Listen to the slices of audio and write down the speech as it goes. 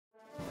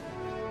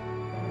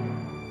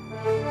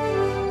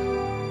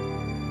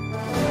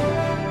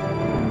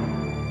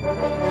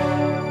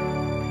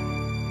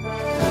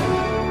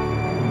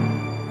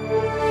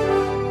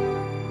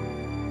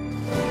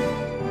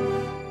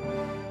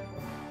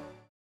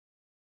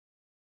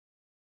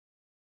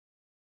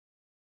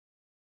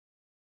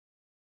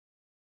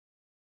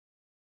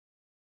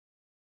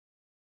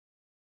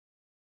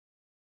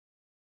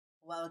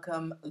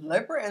Welcome,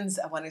 Librans.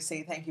 I want to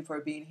say thank you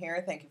for being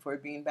here. Thank you for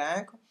being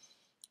back.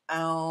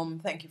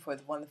 Thank you for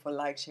the wonderful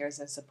like, shares,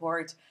 and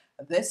support.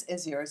 This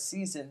is your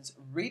season's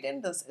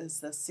reading. This is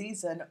the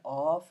season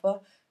of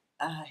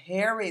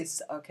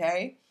Aries.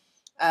 Okay.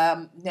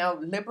 Now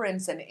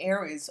Librans and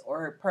Aries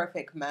are a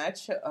perfect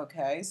match.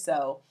 Okay,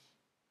 so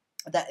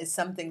that is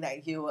something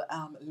that you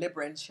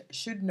Librans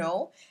should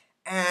know,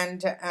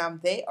 and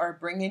they are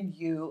bringing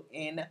you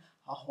in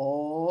a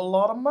whole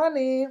lot of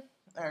money.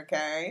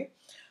 Okay.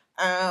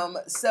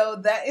 So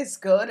that is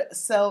good.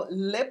 So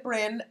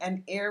Libran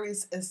and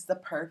Aries is the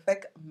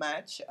perfect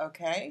match,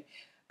 okay?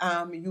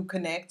 You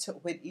connect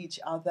with each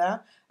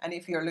other, and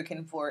if you're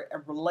looking for a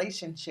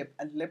relationship,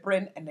 a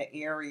Libran and an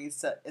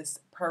Aries is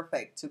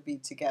perfect to be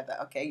together,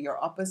 okay?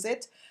 You're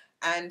opposite,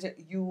 and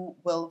you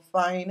will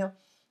find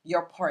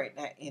your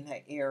partner in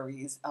an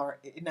Aries or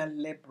in a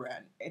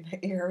Libran, in an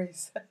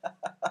Aries.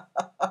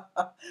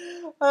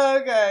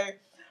 Okay.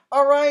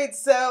 All right,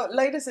 so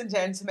ladies and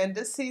gentlemen,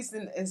 this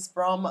season is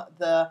from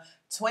the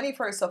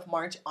 21st of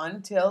March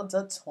until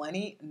the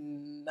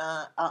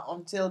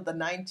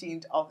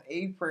 19th of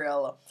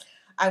April.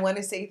 I want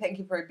to say thank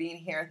you for being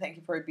here. Thank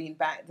you for being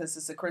back. This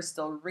is a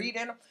crystal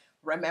reading.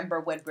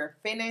 Remember, when we're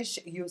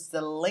finished, use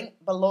the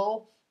link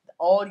below.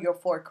 All your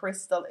four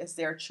crystal is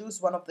there. Choose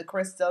one of the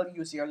crystal,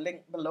 use your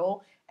link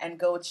below, and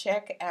go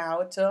check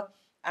out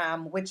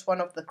which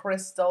one of the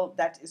crystal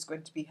that is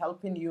going to be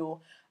helping you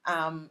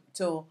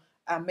to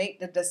make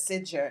the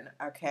decision,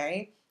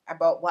 okay,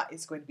 about what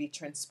is going to be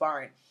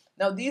transparent.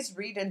 Now, these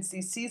readings,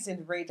 these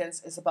season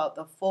readings, is about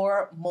the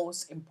four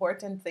most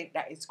important thing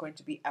that is going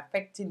to be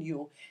affecting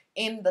you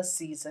in the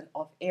season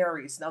of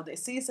Aries. Now, the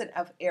season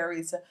of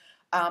Aries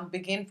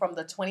begin from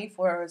the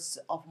 21st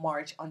of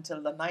March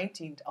until the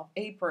 19th of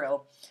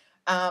April.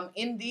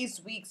 In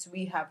these weeks,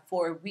 we have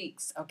 4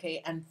 weeks,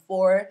 okay, and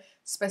four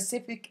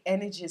specific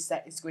energies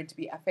that is going to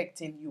be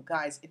affecting you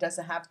guys. It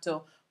doesn't have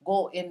to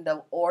go in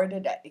the order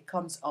that it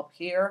comes up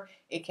here.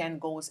 It can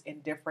goes in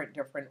different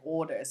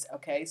orders,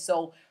 okay?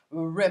 So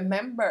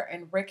remember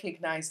and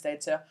recognize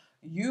that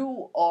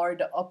you are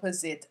the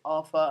opposite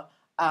of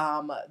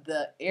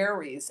the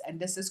Aries, and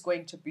this is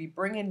going to be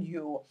bringing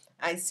you,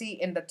 I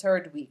see in the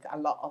third week, a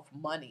lot of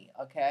money,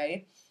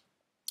 okay?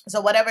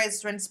 So whatever is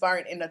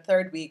transpiring in the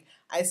third week,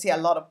 I see a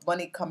lot of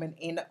money coming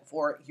in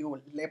for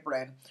you,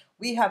 Libran.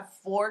 We have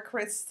four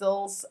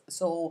crystals.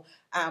 So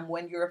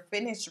when you're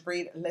finished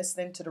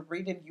listening to the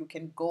reading, you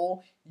can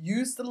go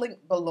use the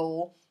link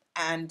below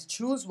and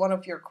choose one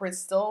of your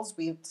crystals.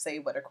 We say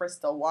whether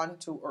crystal 1,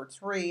 2, or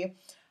 3.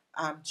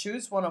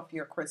 Choose one of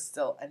your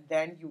crystal, and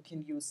then you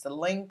can use the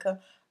link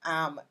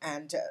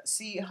and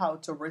see how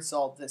to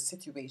resolve the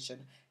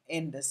situation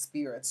in the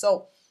spirit.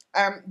 So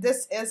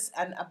this is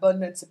an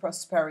abundance,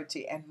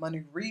 prosperity, and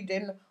money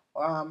reading.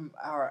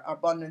 Our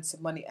abundance,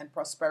 money, and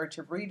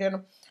prosperity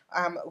reading.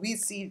 We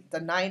see the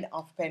Nine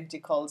of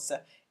Pentacles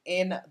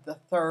in the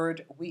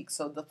third week.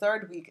 So the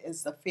third week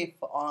is the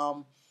 5th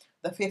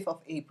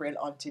of April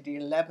until the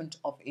 11th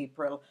of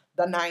April.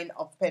 The Nine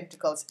of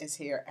Pentacles is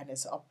here and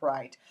is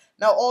upright.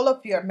 Now, all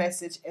of your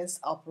message is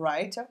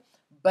upright,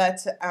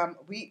 but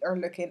we are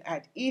looking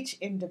at each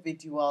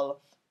individual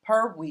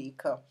per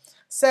week.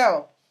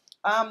 So,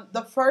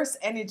 the first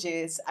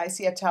energies, I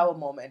see a tower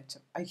moment,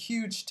 a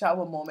huge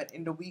tower moment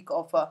in the week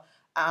of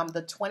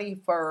the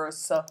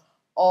 21st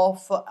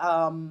of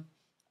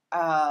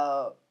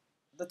uh,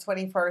 the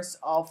 21st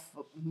of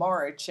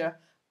March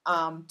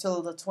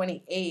till the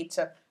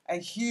 28th. A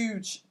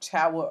huge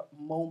tower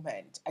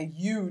moment, a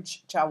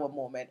huge tower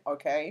moment.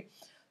 Okay,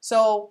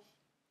 so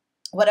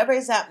whatever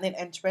is happening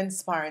and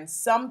transpiring,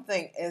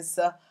 something is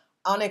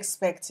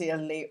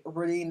unexpectedly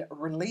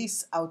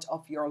released out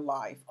of your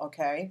life.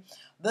 Okay,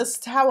 this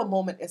tower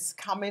moment is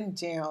coming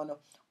down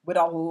with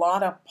a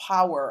lot of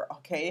power.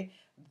 Okay,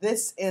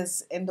 this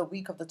is in the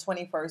week of the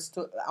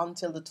 21st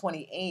until the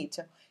 28th.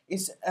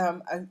 Is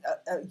a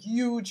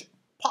huge,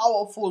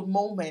 powerful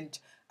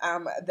moment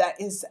that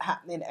is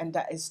happening and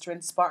that is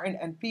transpiring,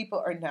 and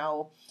people are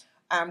now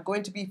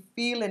going to be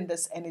feeling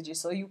this energy.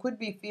 So you could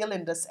be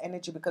feeling this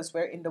energy because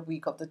we're in the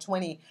week of the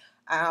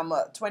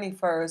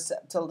 21st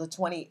till the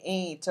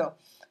 28th.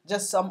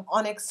 Just some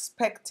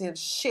unexpected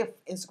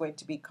shift is going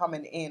to be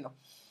coming in.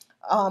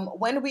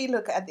 When we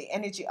look at the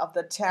energy of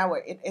the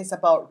tower, it is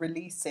about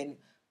releasing.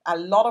 A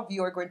lot of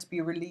you are going to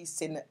be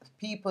releasing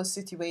people,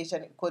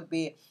 situation. It could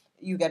be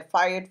you get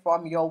fired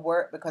from your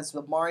work because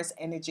the Mars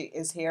energy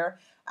is here.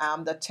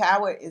 The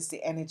tower is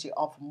the energy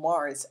of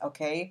Mars,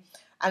 okay?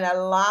 And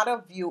a lot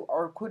of you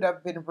or could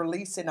have been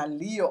releasing a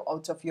Leo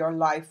out of your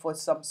life for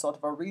some sort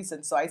of a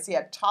reason. So I see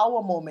a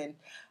tower moment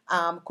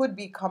could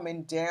be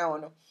coming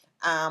down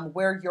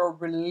where you're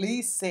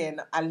releasing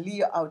a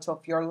Leo out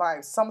of your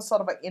life, some sort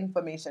of a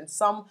information,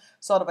 some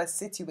sort of a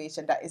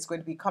situation that is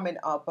going to be coming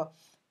up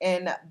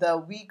in the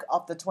week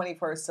of the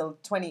 21st till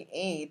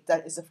 28th.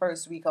 That is the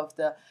first week of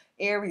the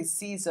Aries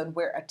season,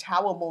 where a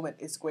tower moment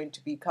is going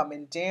to be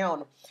coming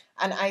down.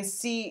 And I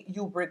see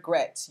you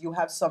regret. You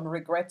have some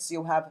regrets.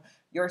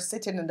 You're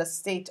sitting in the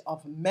state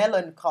of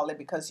melancholy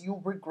because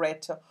you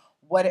regret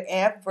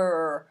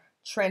whatever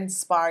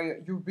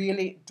transpire, you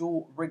really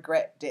do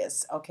regret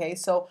this. Okay,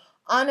 so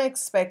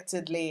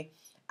unexpectedly,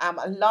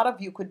 a lot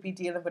of you could be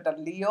dealing with a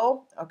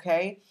Leo.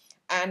 Okay,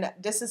 and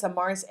this is a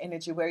Mars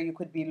energy where you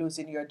could be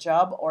losing your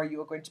job, or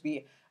you are going to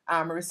be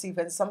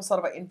receiving some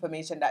sort of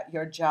information that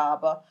your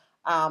job,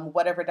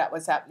 whatever that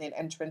was happening,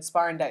 and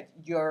transpiring that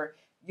your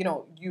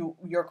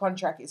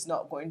contract is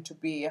not going to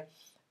be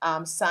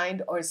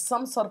signed, or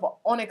some sort of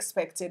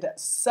unexpected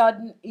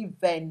sudden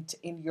event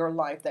in your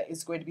life that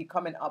is going to be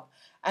coming up,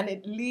 and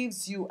it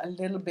leaves you a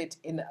little bit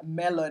in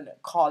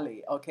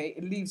melancholy. Okay,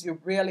 it leaves you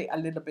really a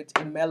little bit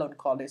in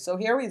melancholy. So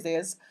here it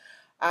is.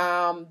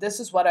 This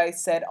is what I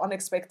said: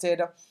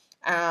 unexpected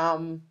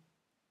um,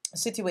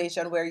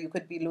 situation where you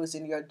could be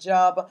losing your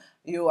job,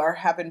 you are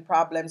having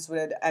problems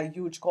with a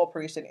huge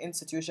corporation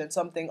institution,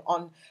 something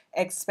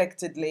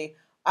unexpectedly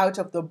out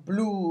of the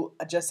blue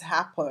just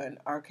happened.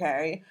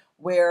 Okay,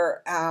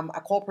 where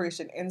a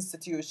corporation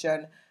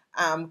institution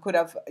could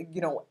have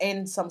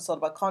end some sort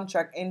of a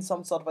contract, in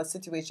some sort of a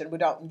situation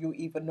without you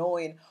even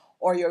knowing,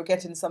 or you're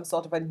getting some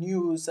sort of a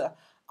news,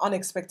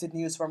 unexpected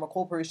news from a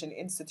corporation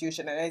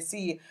institution, and I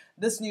see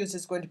this news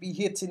is going to be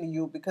hitting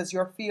you because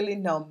you're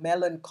feeling now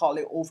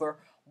melancholy over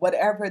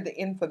whatever the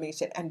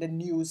information and the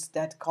news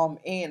that come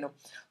in.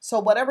 So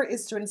whatever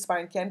is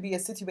transpiring can be a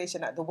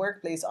situation at the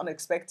workplace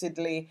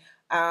unexpectedly.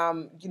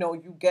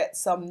 You get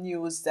some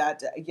news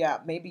that yeah,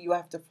 maybe you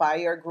have to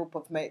fire a group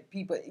of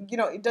people.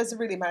 It doesn't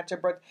really matter,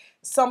 but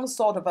some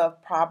sort of a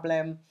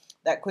problem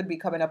that could be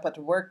coming up at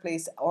the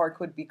workplace, or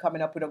could be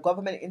coming up with a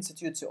government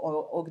institute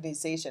or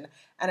organization.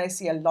 And I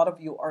see a lot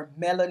of you are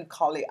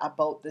melancholy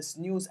about this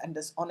news and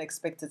this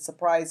unexpected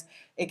surprise.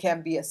 It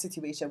can be a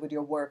situation with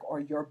your work or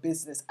your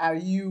business, a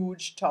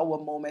huge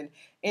tower moment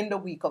in the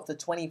week of the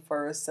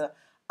 21st.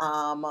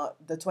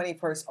 The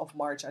 21st of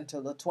March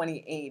until the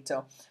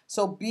 28th.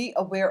 So be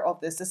aware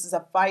of this. This is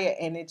a fire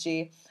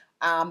energy.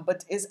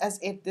 But it's as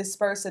if this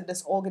person,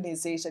 this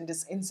organization,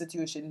 this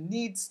institution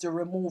needs to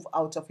remove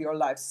out of your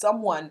life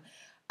someone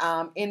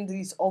in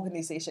this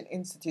organization,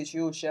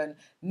 institution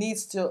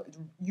needs to,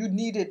 you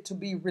needed to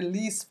be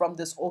released from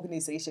this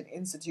organization,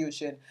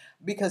 institution,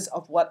 because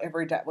of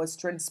whatever that was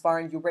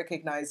transpiring. You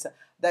recognize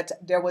that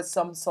there was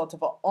some sort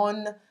of an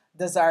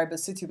undesirable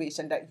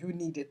situation that you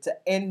needed to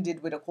end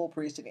it with a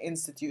corporation,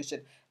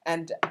 institution,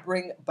 and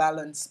bring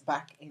balance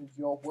back in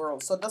your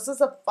world. So this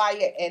is a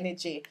fire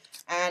energy,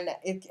 and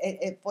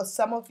it for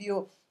some of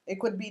you, it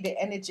could be the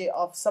energy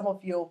of some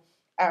of you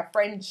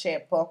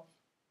friendship,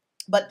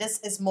 but this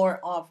is more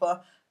of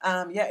a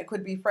yeah, it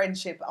could be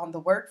friendship on the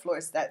work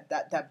floors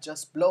that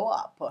just blow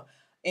up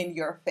in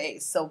your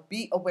face. So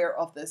be aware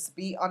of this,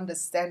 be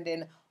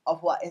understanding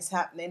of what is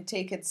happening,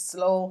 take it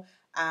slow.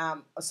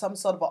 Some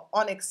sort of a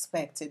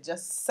unexpected,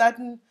 just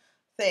sudden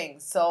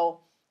things. So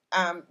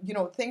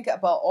think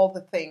about all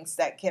the things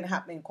that can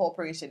happen in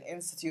corporation,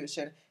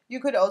 institution. You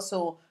could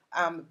also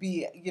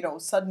be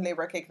suddenly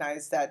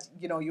recognize that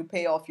you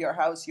pay off your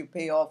house, you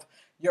pay off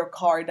your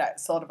car, that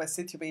sort of a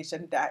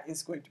situation that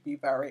is going to be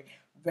very,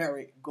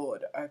 very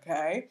good.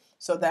 Okay,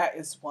 so that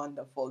is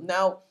wonderful.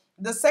 Now,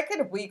 the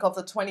second week of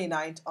the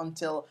 29th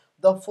until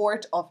the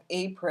 4th of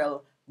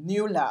April,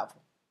 new love.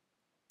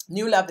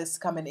 New love is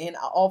coming in,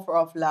 an offer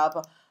of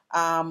love.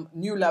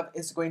 New love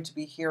is going to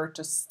be here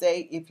to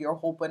stay if you're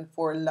hoping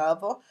for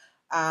love.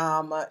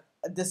 Um,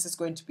 this is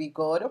going to be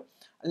good.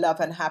 Love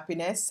and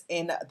happiness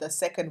in the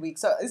second week.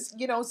 So it's,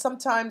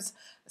 sometimes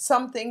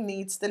something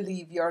needs to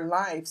leave your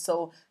life.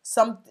 So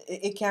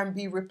it can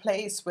be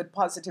replaced with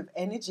positive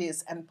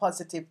energies and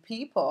positive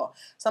people.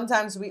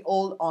 Sometimes we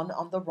hold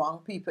on the wrong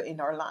people in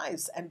our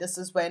lives, and this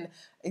is when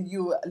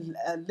you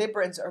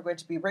Librans are going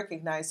to be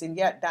recognizing,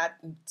 yeah, that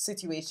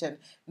situation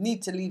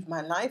need to leave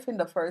my life in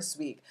the first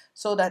week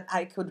so that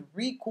I could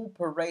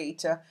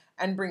recuperate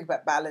and bring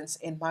back balance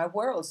in my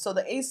world. So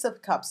the Ace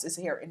of Cups is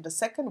here in the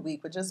second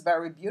week, which is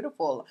very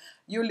beautiful.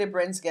 You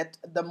Librans get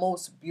the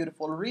most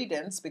beautiful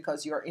readings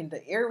because you're in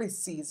the Aries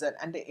season,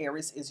 and the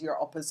Aries is your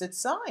opposite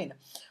sign,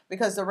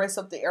 because the rest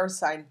of the air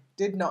sign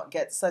did not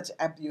get such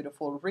a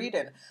beautiful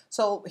reading.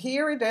 So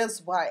here it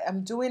is why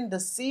I'm doing the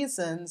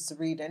seasons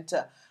reading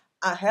to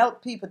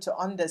help people to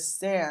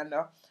understand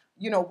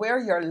where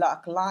your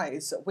luck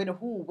lies, with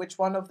who, which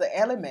one of the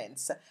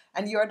elements,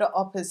 and you're the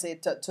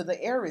opposite to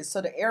the Aries.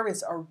 So the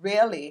Aries are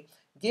really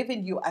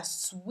giving you a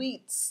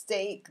sweet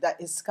steak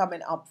that is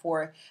coming up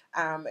for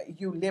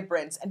you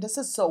Librans, and this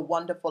is so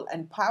wonderful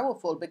and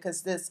powerful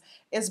because this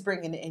is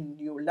bringing in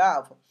new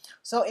love.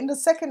 So in the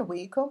second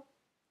week,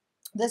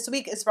 this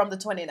week is from the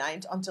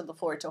 29th until the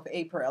 4th of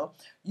April.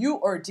 You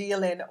are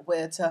dealing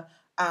with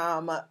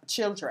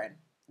children.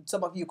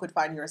 Some of you could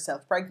find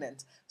yourself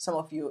pregnant. Some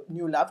of you,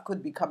 new love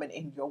could be coming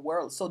in your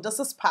world. So this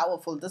is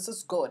powerful. This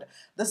is good.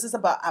 This is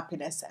about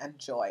happiness and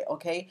joy.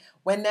 Okay.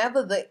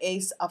 Whenever the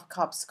Ace of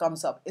Cups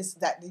comes up, is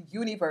that the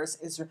universe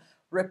is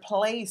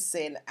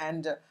replacing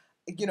and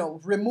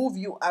remove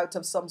you out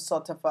of some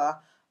sort of a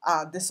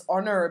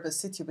dishonorable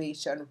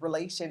situation,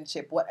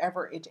 relationship,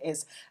 whatever it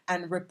is,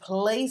 and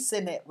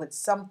replacing it with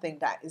something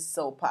that is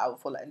so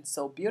powerful and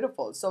so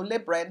beautiful. So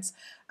Librans,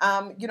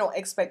 you know,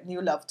 expect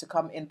new love to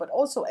come in, but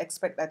also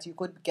expect that you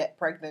could get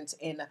pregnant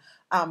in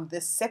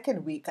this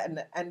second week.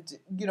 And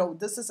you know,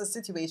 this is a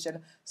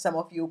situation, some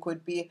of you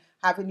could be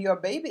having your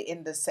baby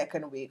in the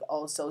second week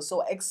also.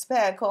 So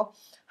expect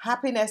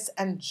happiness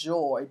and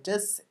joy.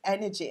 This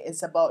energy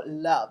is about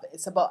love.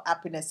 It's about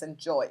happiness and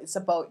joy. It's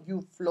about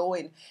you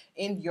flowing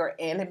in your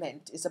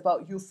element. It's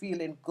about you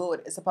feeling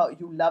good. It's about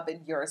you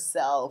loving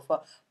yourself,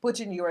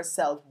 putting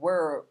yourself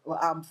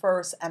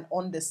first, and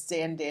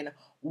understanding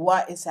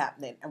what is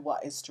happening and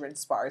what is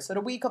transpiring. So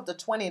the week of the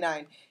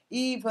 29th,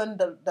 even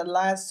the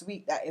last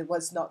week that it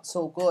was not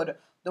so good,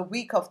 the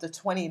week of the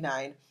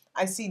 29th,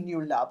 I see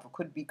new love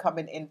could be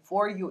coming in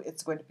for you.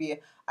 It's going to be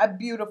a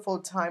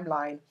beautiful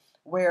timeline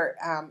where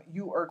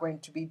you are going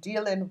to be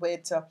dealing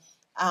with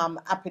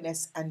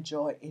happiness and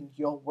joy in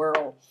your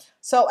world.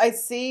 So I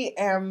see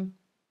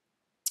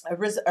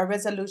a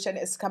resolution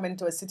is coming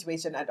to a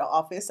situation at the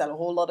office, and a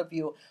whole lot of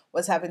you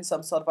was having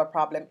some sort of a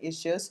problem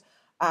issues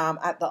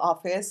at the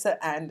office,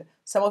 and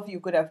some of you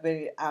could have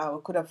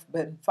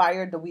been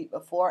fired the week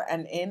before,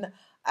 and in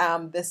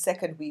the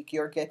second week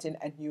you're getting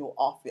a new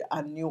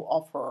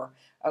offer,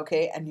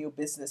 okay, a new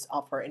business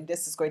offer, and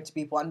this is going to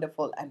be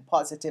wonderful and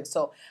positive.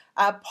 So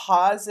a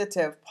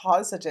positive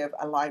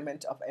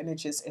alignment of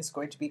energies is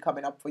going to be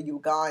coming up for you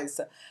guys.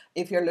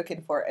 If you're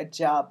looking for a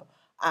job,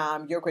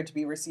 you're going to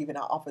be receiving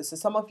an offer. So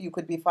some of you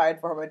could be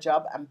fired from a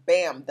job, and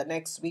bam, the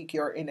next week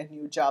you're in a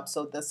new job.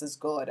 So this is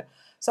good.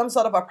 Some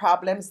sort of a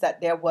problems that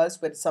there was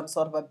with some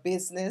sort of a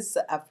business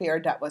affair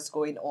that was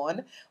going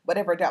on,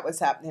 whatever that was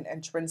happening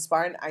and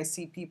transpiring, I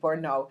see people are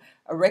now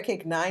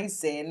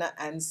recognizing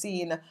and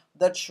seeing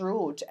the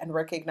truth and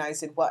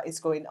recognizing what is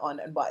going on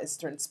and what is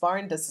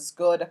transpiring. This is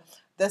good.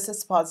 This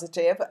is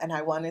positive, and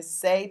I want to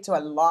say to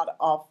a lot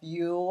of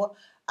you,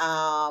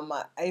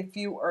 if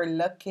you are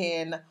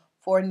looking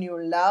for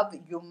new love,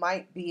 you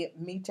might be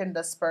meeting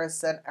this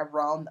person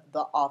around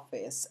the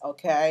office,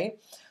 okay?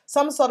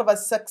 Some sort of a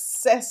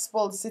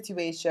successful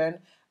situation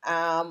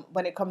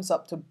when it comes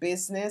up to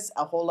business,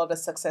 a whole lot of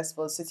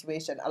successful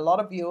situation. A lot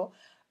of you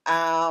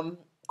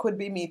could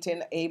be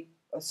meeting a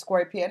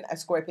scorpion. A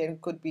scorpion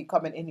could be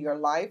coming in your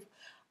life.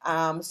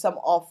 Some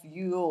of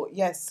you,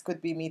 yes,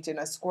 could be meeting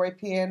a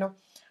scorpion.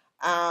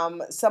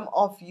 Some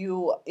of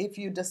you, if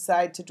you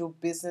decide to do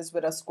business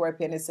with a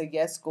scorpion, it's a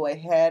yes, go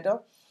ahead.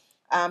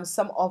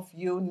 Some of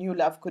you, new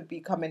love could be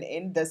coming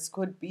in. This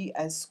could be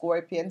a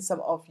scorpion. Some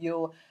of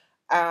you,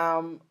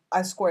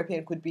 a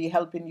scorpion could be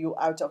helping you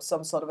out of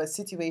some sort of a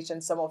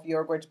situation. Some of you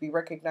are going to be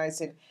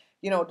recognizing,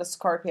 you know, the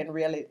scorpion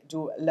really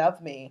do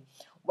love me.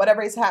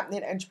 Whatever is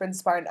happening and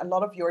transpiring, a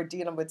lot of you are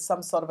dealing with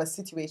some sort of a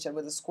situation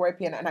with a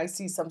scorpion, and I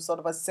see some sort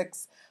of a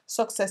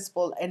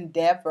successful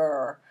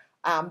endeavor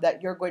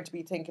that you're going to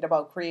be thinking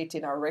about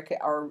creating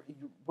or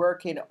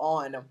working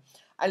on.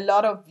 A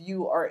lot of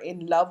you are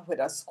in love with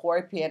a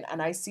scorpion,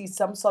 and I see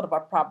some sort of a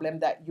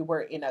problem that you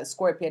were in. A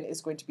scorpion is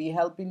going to be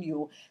helping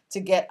you to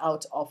get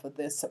out of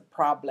this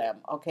problem,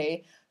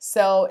 okay?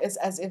 So it's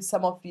as if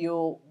some of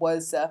you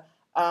was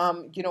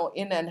you know,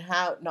 in and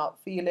out, not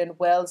feeling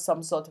well,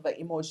 some sort of an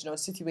emotional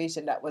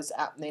situation that was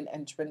happening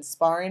and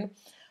transpiring.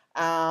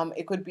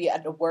 It could be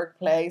at the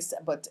workplace,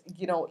 but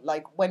you know,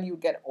 like when you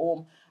get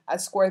home, a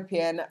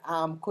scorpion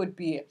could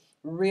be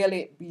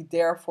really be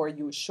there for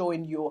you,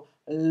 showing you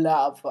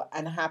love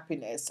and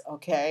happiness,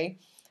 okay?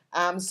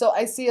 So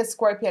I see a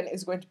scorpion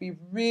is going to be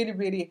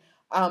really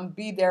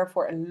be there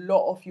for a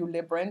lot of you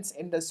Librans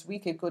in this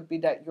week. It could be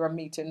that you're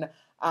meeting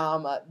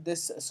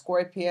this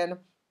scorpion,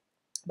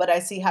 but I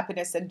see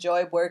happiness and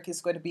joy. Work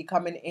is going to be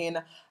coming in.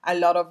 A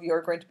lot of you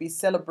are going to be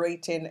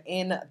celebrating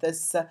in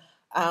this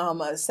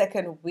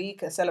second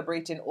week,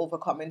 celebrating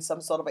overcoming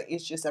some sort of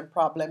issues and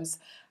problems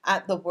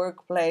at the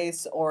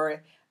workplace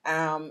or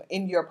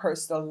in your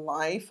personal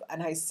life.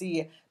 And I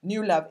see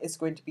new love is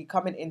going to be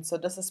coming in. So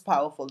this is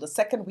powerful. The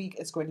second week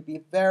is going to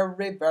be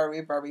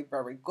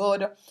very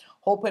good.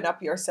 Open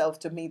up yourself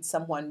to meet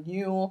someone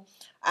new.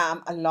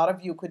 A lot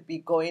of you could be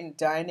going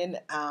dining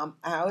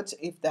out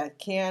if that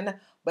can.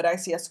 But I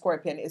see a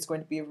scorpion is going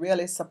to be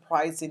really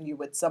surprising you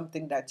with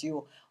something that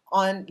you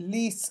on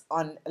least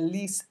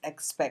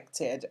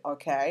expected,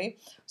 okay?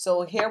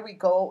 So here we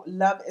go.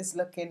 Love is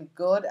looking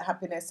good.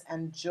 Happiness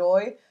and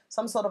joy.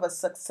 Some sort of a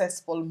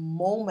successful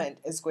moment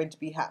is going to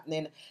be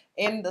happening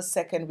in the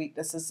second week.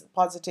 This is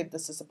positive.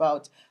 This is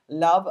about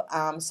love.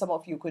 Some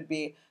of you could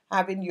be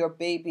having your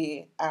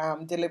baby,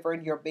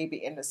 delivering your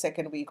baby in the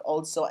second week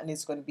also, and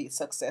it's going to be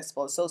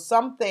successful. So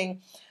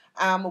something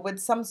with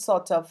some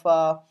sort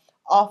of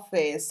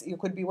office, you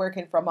could be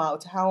working from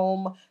out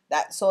home,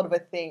 that sort of a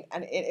thing,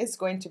 and it is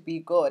going to be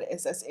good.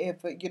 It's as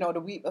if, you know, the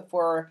week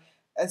before,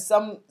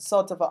 some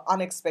sort of an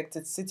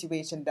unexpected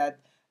situation that,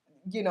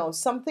 you know,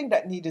 something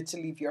that needed to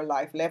leave your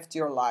life left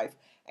your life,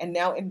 and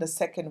now in the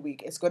second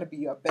week it's going to be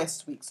your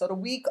best week. So the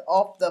week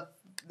of the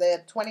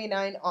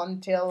 29th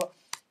until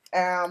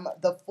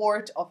the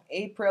 4th of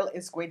April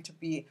is going to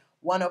be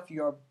one of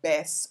your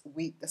best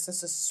week. This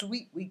is a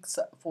sweet week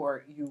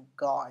for you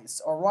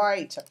guys. All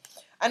right,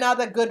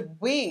 another good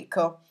week,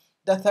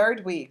 the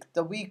third week,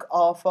 the week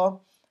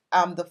of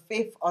the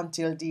 5th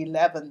until the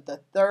 11th,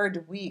 the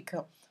third week,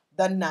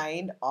 the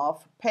Nine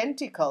of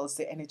Pentacles,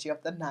 the energy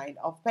of the Nine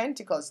of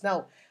Pentacles.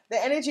 Now,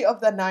 the energy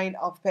of the Nine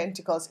of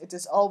Pentacles, it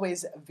is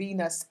always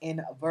Venus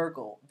in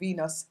Virgo.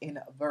 Venus in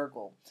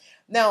Virgo.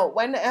 Now,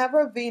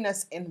 whenever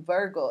Venus in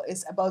Virgo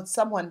is about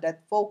someone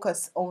that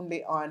focus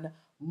only on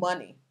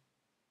money.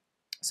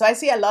 So I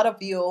see a lot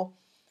of you,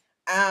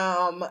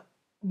 um,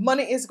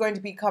 money is going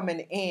to be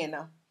coming in.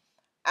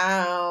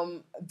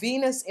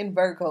 Venus in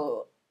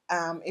Virgo,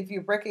 if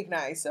you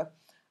recognize,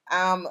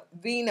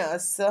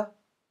 Venus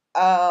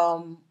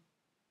um,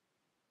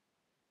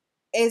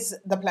 is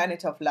the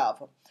planet of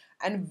love,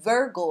 and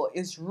Virgo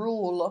is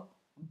ruled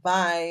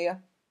by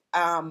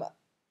um,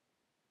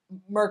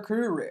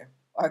 Mercury.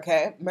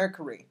 Okay,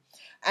 Mercury.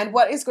 And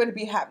what is going to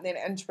be happening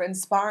and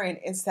transpiring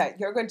is that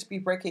you're going to be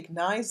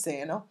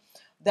recognizing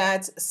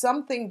that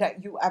something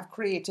that you have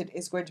created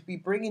is going to be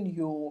bringing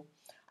you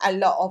a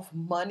lot of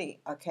money.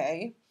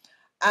 Okay,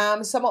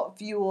 some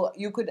of you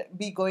could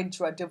be going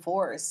through a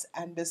divorce,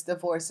 and this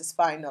divorce is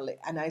finally,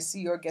 and I see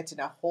you're getting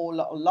a whole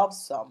lot of love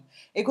sum.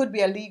 It could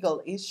be a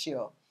legal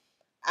issue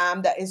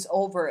that is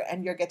over,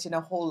 and you're getting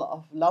a whole lot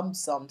of lump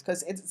sum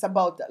because it's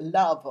about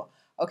love.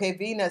 Okay,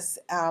 Venus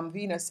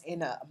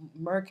in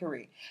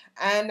Mercury,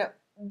 and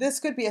this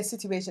could be a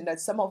situation that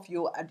some of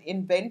you had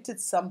invented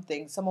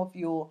something. Some of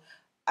you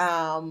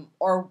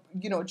or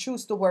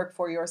choose to work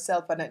for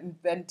yourself and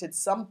invented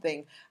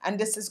something, and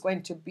this is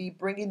going to be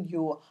bringing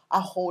you a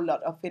whole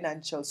lot of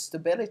financial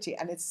stability,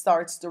 and it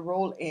starts to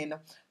roll in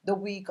the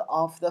week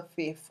of the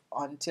 5th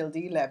until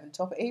the 11th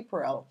of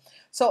April.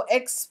 So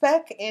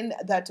expect in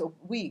that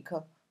week,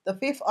 the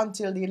 5th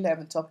until the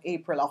 11th of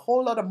April, a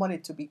whole lot of money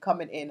to be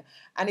coming in,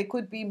 and it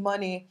could be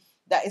money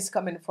that is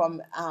coming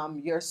from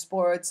your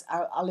sports,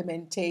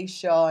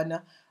 alimentation,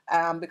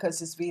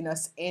 because it's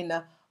Venus in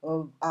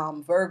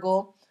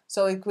Virgo.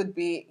 So it could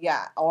be,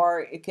 yeah,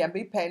 or it can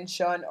be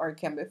pension, or it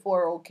can be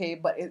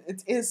 401k, but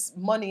it is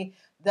money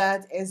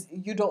that is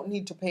you don't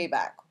need to pay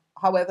back.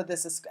 However,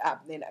 this is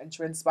happening and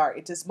transpire.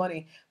 It is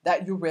money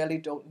that you really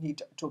don't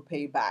need to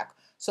pay back.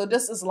 So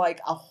this is like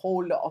a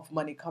whole lot of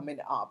money coming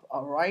up.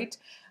 All right.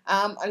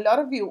 A lot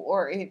of you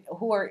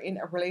who are in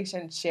a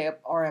relationship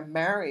or a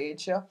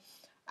marriage.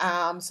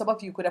 Some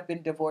of you could have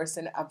been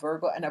divorcing a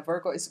Virgo, and a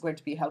Virgo is going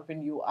to be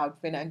helping you out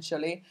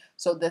financially.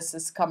 So this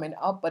is coming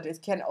up, but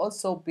it can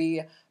also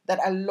be that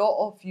a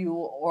lot of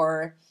you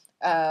are,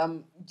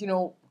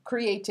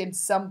 creating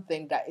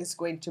something that is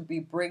going to be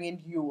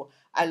bringing you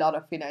a lot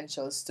of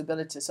financial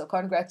stability. So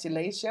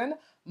congratulations.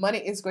 Money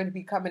is going to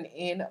be coming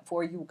in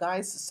for you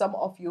guys. Some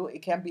of you,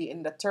 it can be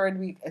in the third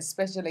week,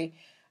 especially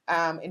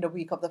in the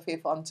week of the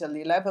 5th until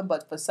the 11th.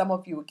 But for some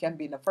of you, it can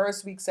be in the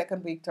first week,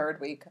 second week,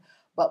 third week.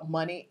 But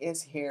money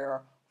is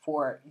here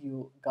for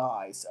you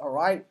guys. All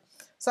right.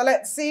 So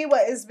let's see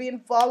what is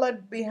being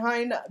followed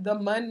behind the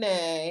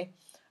money.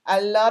 A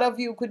lot of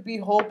you could be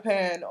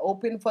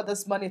hoping for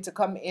this money to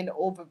come in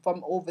over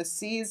from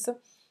overseas,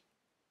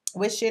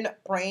 wishing,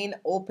 praying,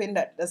 hoping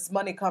that this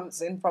money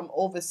comes in from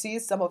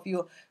overseas. Some of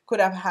you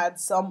could have had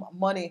some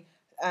money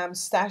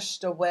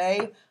stashed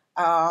away.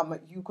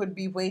 You could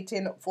be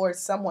waiting for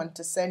someone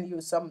to send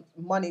you some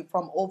money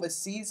from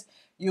overseas.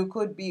 You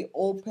could be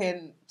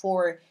open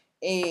for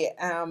a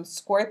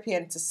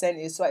scorpion to send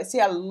you. So I see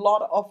a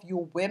lot of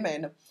you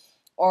women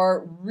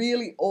are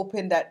really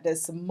open that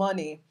this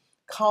money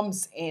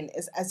comes in.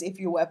 It's as if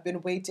you have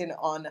been waiting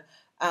on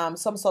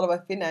some sort of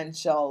a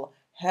financial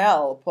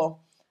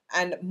help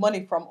and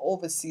money from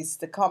overseas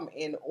to come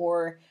in,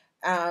 or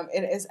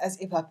it is as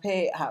if a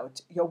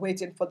payout. You're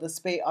waiting for this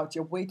payout.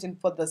 You're waiting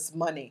for this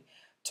money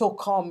to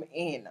come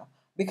in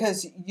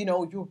because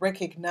you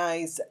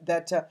recognize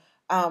that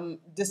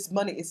this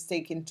money is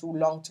taking too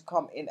long to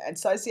come in. And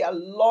so I see a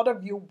lot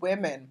of you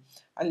women,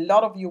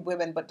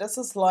 but this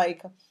is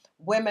like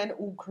women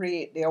who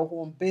create their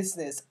own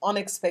business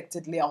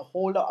unexpectedly. A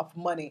whole lot of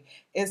money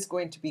is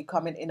going to be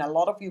coming in. A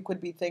lot of you could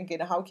be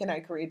thinking, how can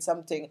I create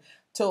something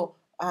to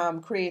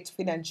create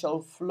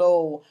financial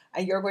flow?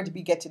 And you're going to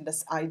be getting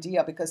this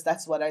idea because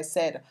that's what I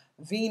said.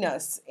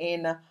 Venus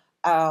in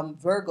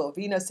Virgo.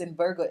 Venus in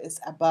Virgo is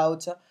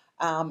about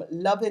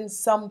loving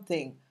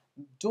something,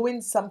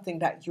 doing something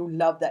that you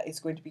love, that is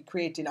going to be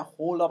creating a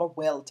whole lot of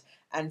wealth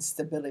and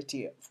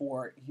stability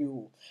for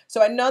you.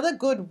 So another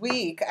good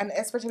week, and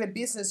especially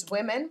business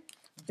women,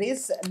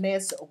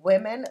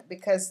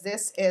 because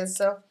this is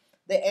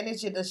the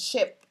energy, the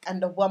ship,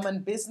 and the woman,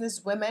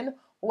 business women.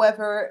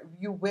 Whoever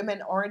you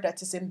women are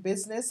that is in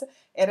business,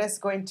 it is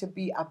going to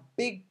be a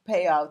big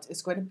payout.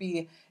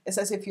 It's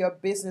as if your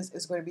business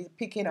is going to be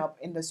picking up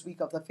in this week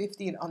of the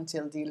 15th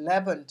until the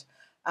 11th.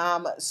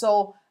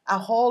 So a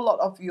whole lot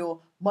of your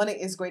money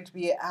is going to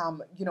be,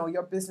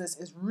 your business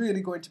is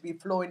really going to be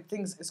flowing.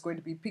 Things is going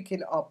to be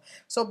picking up.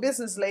 So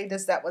business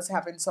ladies that was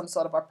having some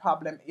sort of a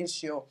problem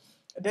issue,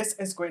 this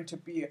is going to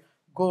be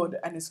good,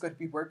 and it's going to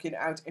be working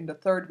out in the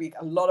third week.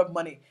 A lot of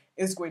money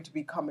is going to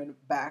be coming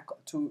back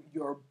to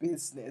your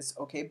business.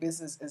 Okay,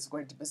 business is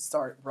going to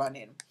start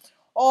running.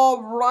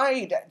 All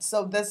right,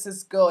 so this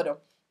is good.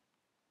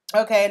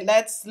 Okay,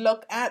 let's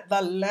look at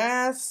the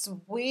last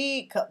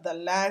week. The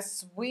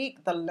last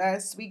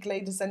week,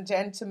 ladies and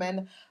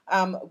gentlemen.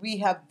 We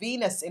have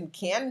Venus in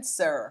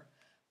Cancer.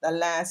 The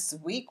last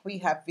week we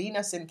have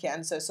Venus in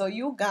Cancer. So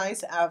you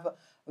guys have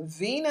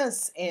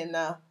Venus in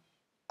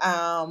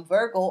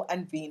Virgo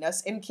and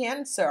Venus in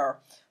Cancer.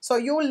 So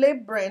you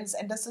Librans,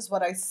 and this is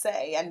what I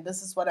say, and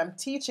this is what I'm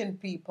teaching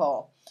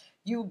people.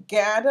 You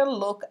gotta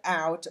look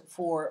out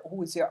for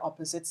who is your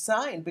opposite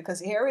sign, because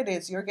here it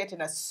is, you're getting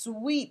a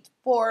sweet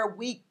 4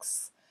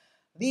 weeks.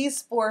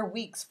 These 4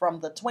 weeks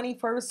from the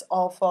 21st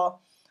of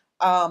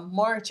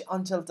March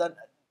until the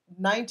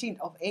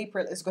 19th of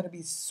April is going to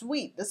be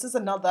sweet. This is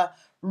another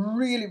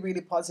really,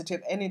 really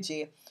positive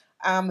energy.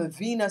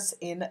 Venus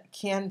in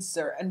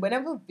Cancer. And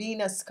whenever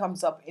Venus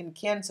comes up in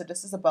Cancer,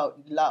 this is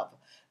about love.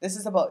 This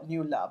is about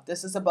new love.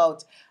 This is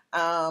about,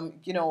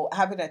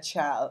 having a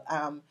child,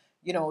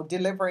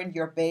 delivering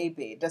your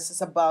baby. This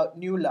is about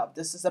new love.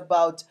 This is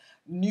about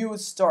new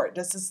start.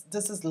 This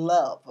is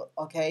love.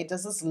 Okay,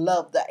 this is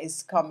love that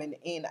is coming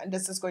in, and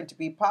this is going to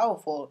be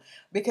powerful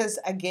because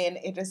again,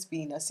 it is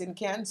Venus in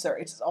Cancer.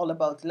 It's all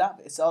about love.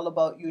 It's all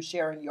about you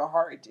sharing your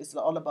heart. It's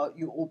all about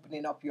you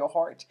opening up your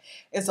heart.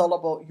 It's all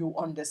about you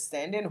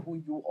understanding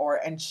who you are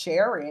and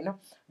sharing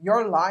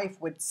your life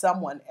with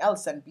someone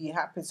else and be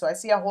happy. So I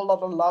see a whole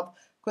lot of love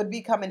could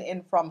be coming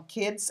in from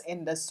kids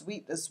in this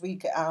week.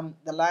 The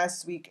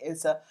last week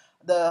is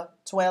the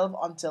 12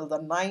 until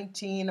the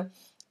 19,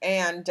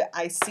 and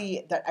I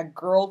see that a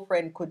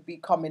girlfriend could be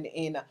coming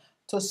in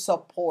to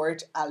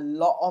support a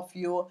lot of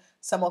you.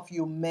 Some of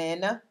you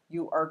men,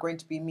 you are going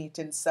to be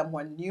meeting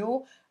someone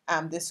new.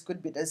 This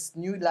could be this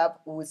new love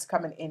who is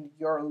coming in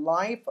your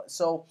life.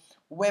 So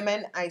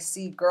women, I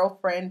see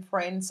girlfriend,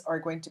 friends are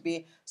going to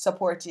be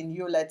supporting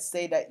you. Let's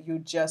say that you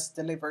just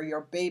deliver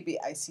your baby.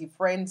 I see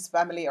friends,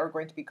 family are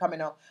going to be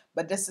coming up,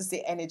 but this is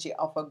the energy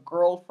of a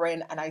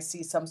girlfriend, and I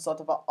see some sort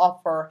of an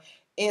offer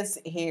is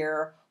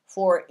here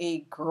for a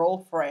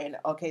girlfriend.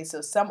 Okay,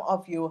 so some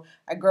of you,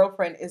 a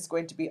girlfriend is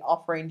going to be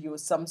offering you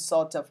some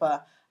sort of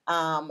a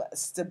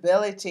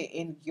stability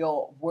in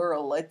your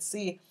world. Let's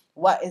see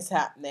what is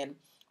happening.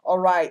 All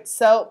right,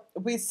 so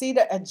we see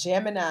that a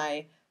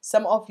Gemini,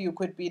 some of you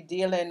could be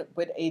dealing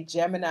with a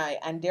Gemini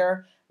and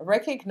they're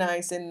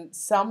recognizing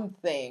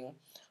something.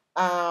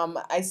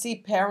 I see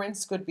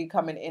parents could be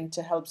coming in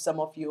to help some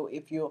of you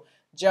if you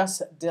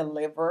just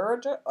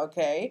delivered,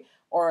 okay?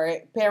 Or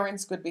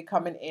parents could be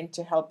coming in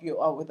to help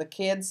you out with the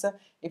kids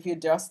if you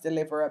just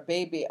deliver a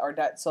baby or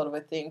that sort of a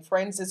thing.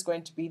 Friends is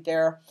going to be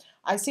there.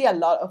 I see a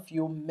lot of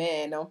you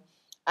men.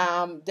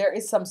 There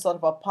is some sort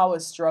of a power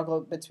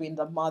struggle between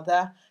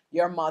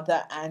your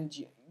mother, and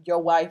your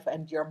wife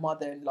and your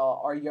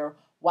mother-in-law, or your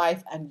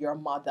wife and your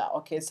mother.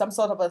 Okay, some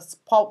sort of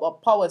a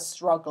power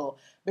struggle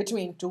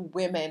between two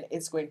women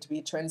is going to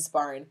be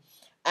transpiring,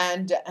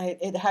 and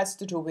it has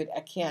to do with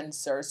a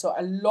Cancer. So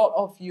a lot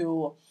of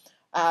you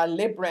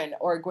Libran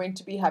are going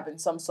to be having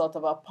some sort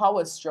of a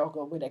power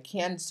struggle with a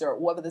Cancer,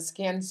 whoever this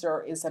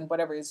Cancer is and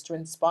whatever is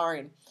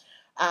transpiring.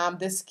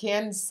 This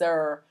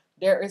Cancer,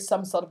 there is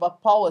some sort of a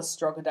power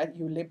struggle that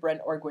you Libran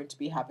are going to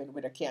be having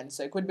with a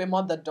Cancer. It could be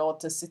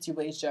mother-daughter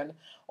situation,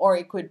 or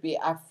it could be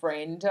a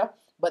friend,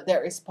 but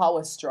there is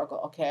power struggle,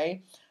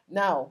 okay?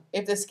 Now,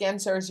 if this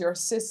Cancer is your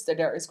sister,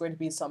 there is going to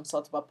be some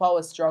sort of a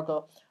power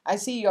struggle. I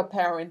see your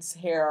parents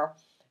here,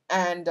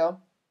 and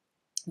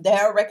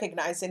they're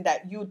recognizing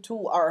that you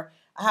too are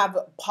have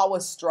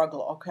power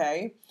struggle,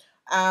 okay?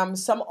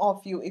 Some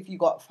of you, if you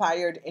got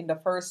fired in the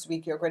first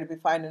week, you're going to be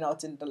finding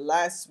out in the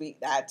last week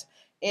that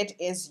it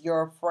is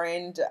your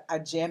friend, a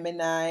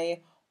Gemini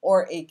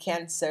or a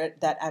Cancer,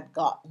 that had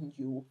gotten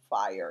you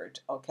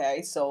fired,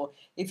 okay? So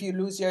if you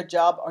lose your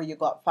job or you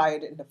got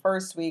fired in the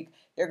first week,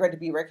 you're going to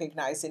be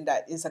recognizing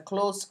that is a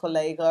close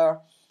colleague, an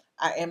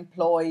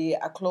employee,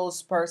 a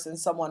close person,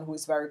 someone who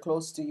is very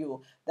close to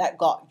you that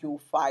got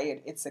you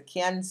fired. It's a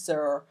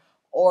Cancer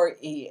or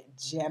a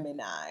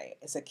Gemini.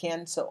 It's a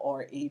Cancer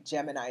or a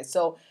Gemini.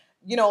 So,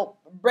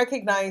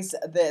 recognize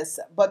this.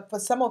 But for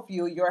some of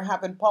you, you're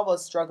having power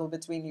struggle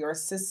between your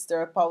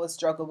sister, power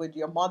struggle with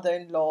your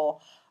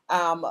mother-in-law.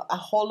 A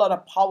whole lot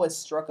of power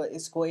struggle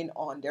is going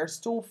on. There's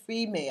two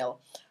female.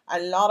 A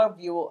lot of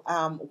you,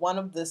 one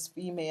of this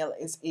female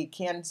is a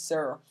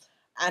Cancer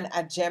and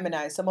a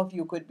Gemini. Some of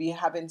you could be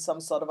having some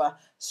sort of a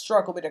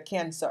struggle with a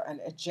Cancer and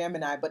a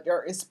Gemini, but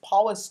there is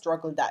power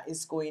struggle that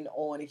is going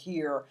on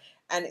here,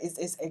 and it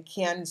is a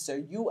Cancer.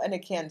 You and a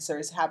Cancer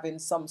is having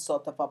some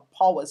sort of a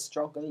power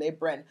struggle,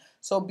 Libran.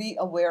 So be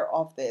aware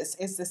of this.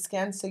 Is this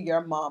Cancer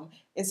your mom?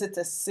 Is it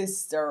a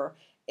sister?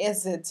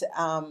 Is it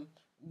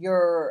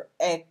your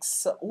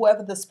ex?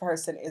 Whoever this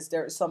person is,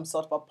 there is some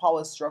sort of a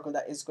power struggle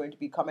that is going to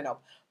be coming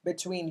up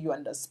between you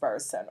and this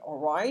person. All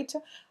right.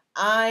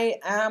 I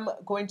am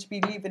going to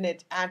be leaving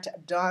it at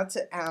that,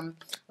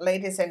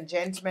 ladies and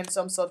gentlemen.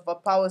 Some sort of a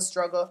power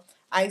struggle.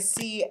 I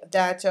see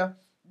that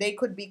they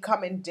could be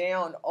coming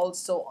down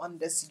also on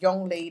this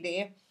young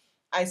lady.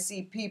 I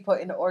see people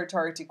in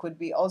authority could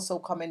be also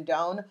coming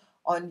down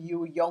on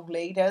you young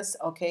ladies,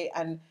 okay?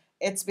 And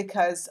it's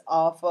because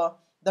of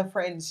the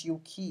friends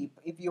you keep.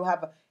 If you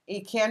have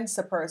a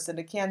Cancer person,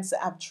 the Cancer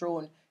have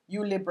thrown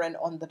you Libran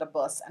under the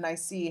bus, and I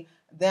see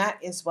that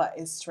is what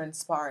is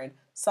transpiring.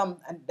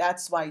 And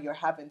that's why you're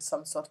having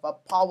some sort of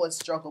a power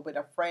struggle with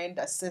a friend,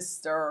 a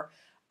sister,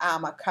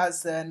 a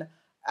cousin.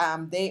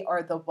 They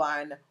are the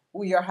one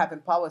who you're having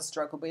power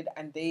struggle with,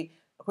 and they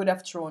could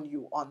have thrown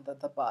you under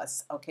the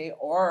bus, okay,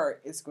 or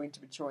is going to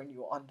be throwing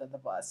you under the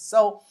bus.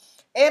 So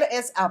it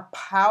is a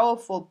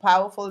powerful,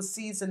 powerful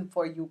season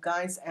for you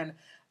guys, and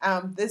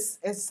this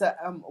is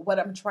what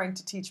I'm trying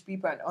to teach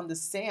people and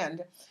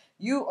understand.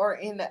 You are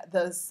in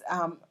this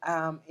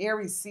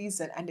Aries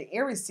season, and the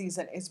Aries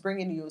season is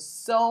bringing you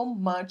so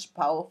much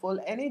powerful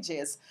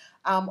energies.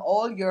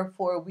 All your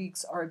 4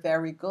 weeks are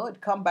very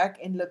good. Come back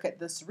and look at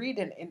this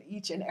reading in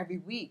each and every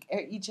week.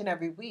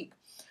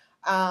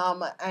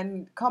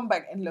 And come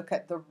back and look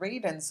at the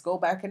readings. Go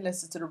back and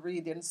listen to the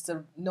readings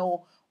to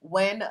know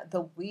when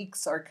the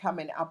weeks are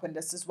coming up. And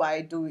this is why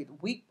I do it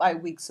week by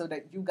week, so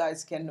that you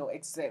guys can know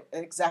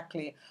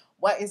exactly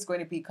what is going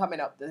to be coming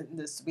up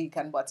this week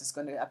and what is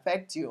going to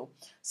affect you.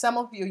 Some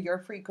of you, your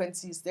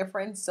frequency is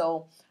different.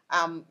 So,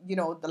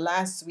 the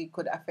last week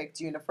could affect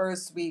you in the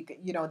first week,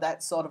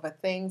 that sort of a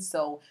thing.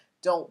 So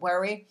don't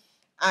worry.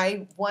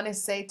 I want to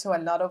say to a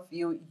lot of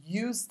you,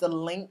 use the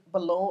link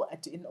below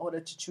in order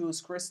to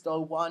choose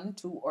crystal 1,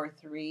 2, or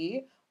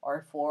 3,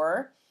 or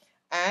 4.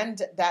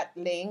 And that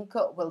link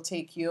will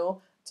take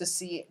you to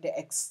see the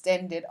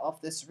extended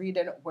of this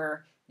reading,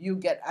 where you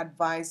get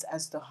advice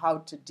as to how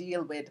to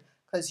deal with,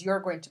 because you're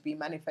going to be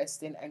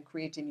manifesting and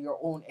creating your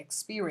own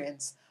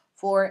experience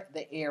for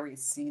the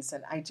Aries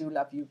season. I do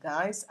love you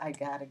guys. I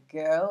gotta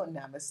go.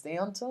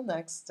 Namaste until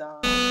next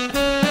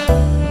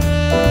time.